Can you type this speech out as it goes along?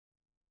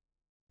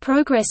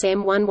Progress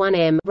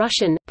M-11M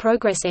Russian,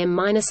 Progress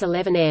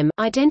M-11M,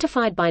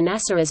 identified by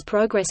NASA as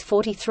Progress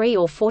 43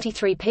 or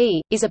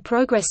 43P, is a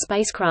Progress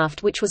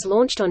spacecraft which was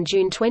launched on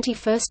June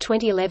 21,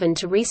 2011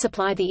 to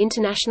resupply the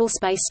International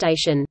Space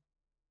Station.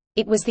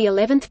 It was the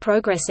 11th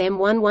Progress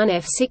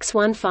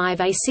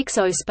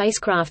M11F615A60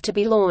 spacecraft to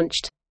be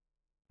launched.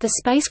 The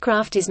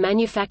spacecraft is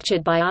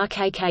manufactured by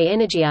RKK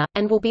Energia,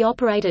 and will be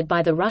operated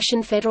by the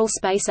Russian Federal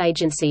Space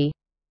Agency.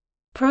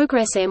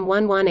 Progress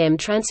M-11M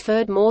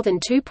transferred more than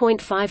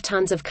 2.5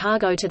 tons of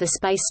cargo to the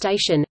space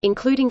station,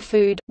 including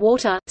food,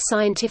 water,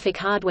 scientific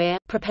hardware,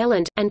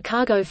 propellant, and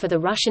cargo for the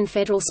Russian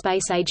Federal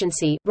Space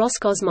Agency,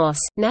 Roscosmos,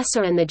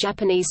 NASA and the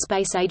Japanese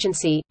Space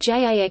Agency,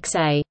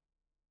 JAXA.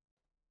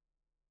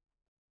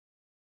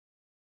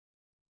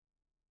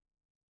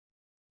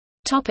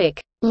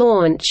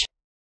 Launch.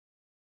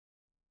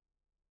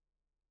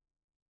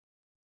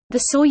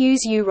 The Soyuz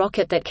U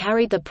rocket that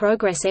carried the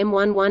Progress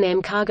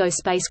M-11M cargo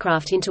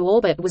spacecraft into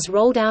orbit was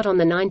rolled out on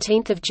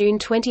 19 June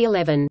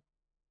 2011.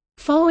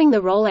 Following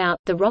the rollout,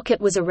 the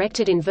rocket was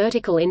erected in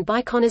vertical in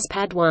Baikonur's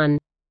Pad 1.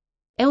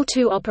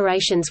 L2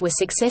 operations were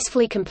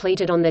successfully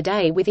completed on the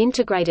day with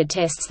integrated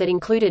tests that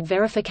included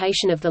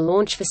verification of the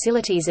launch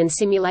facilities and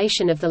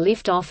simulation of the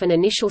lift-off and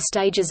initial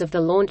stages of the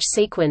launch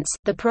sequence.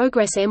 The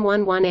Progress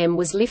M-11M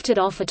was lifted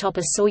off atop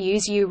a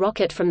Soyuz U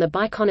rocket from the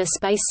Baikonur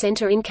Space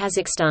Center in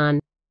Kazakhstan.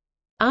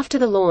 After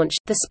the launch,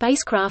 the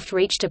spacecraft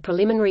reached a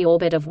preliminary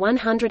orbit of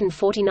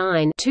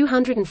 149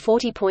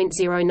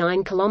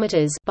 (240.09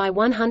 km) by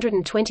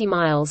 120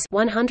 miles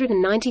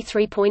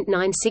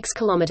 (193.96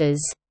 km).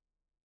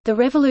 The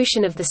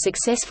revolution of the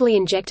successfully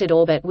injected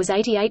orbit was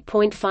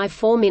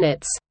 88.54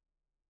 minutes.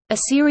 A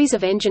series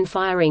of engine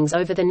firings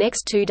over the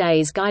next 2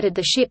 days guided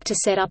the ship to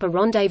set up a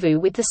rendezvous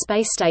with the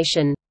space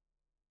station.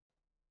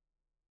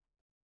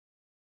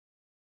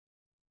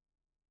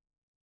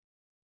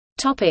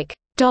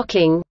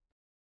 Docking.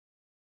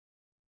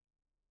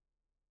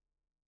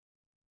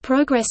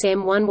 Progress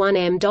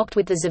M-11M docked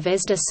with the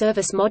Zvezda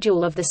service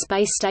module of the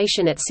space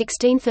station at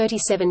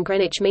 16:37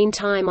 Greenwich Mean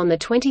Time on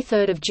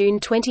 23 June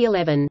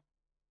 2011.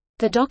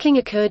 The docking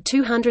occurred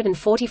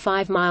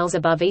 245 miles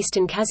above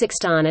eastern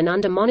Kazakhstan and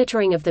under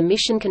monitoring of the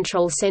Mission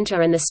Control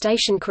Center and the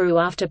station crew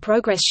after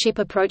Progress ship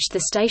approached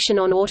the station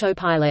on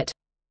autopilot.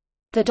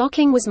 The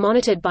docking was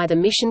monitored by the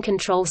Mission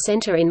Control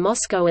Center in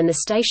Moscow and the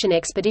station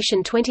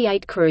Expedition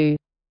 28 crew.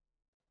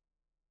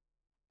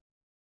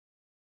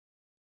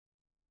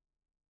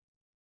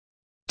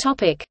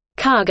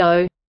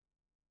 Cargo.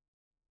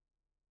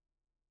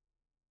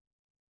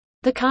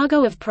 The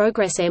cargo of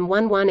Progress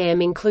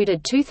M-11M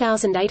included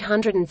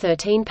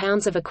 2,813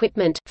 pounds of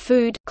equipment,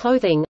 food,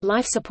 clothing,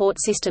 life support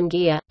system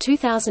gear,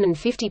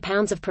 2,050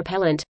 pounds of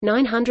propellant,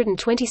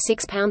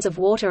 926 pounds of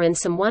water and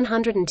some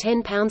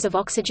 110 pounds of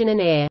oxygen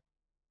and air.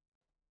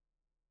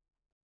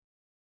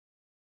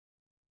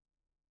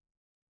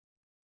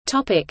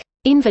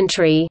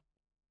 Inventory.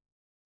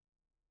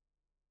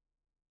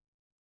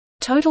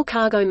 Total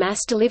cargo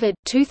mass delivered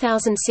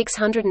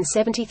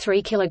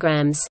 2,673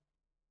 kilograms.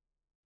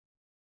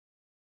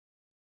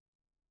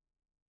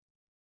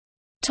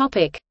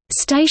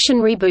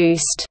 Station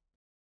reboost.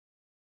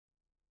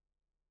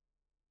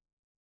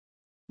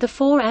 The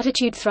 4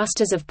 attitude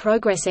thrusters of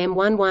Progress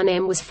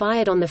M-11M was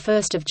fired on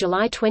 1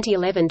 July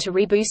 2011 to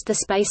reboost the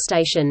space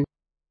station.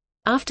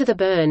 After the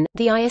burn,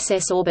 the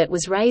ISS orbit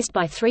was raised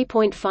by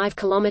 3.5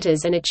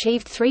 km and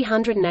achieved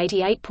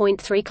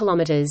 388.3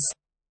 km.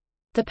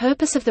 The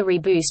purpose of the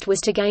reboost was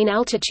to gain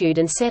altitude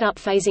and set up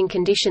phasing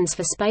conditions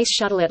for Space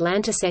Shuttle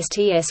Atlantis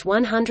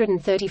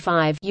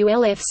STS-135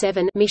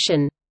 ULF-7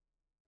 mission.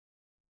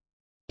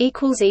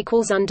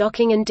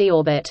 Undocking and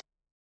deorbit.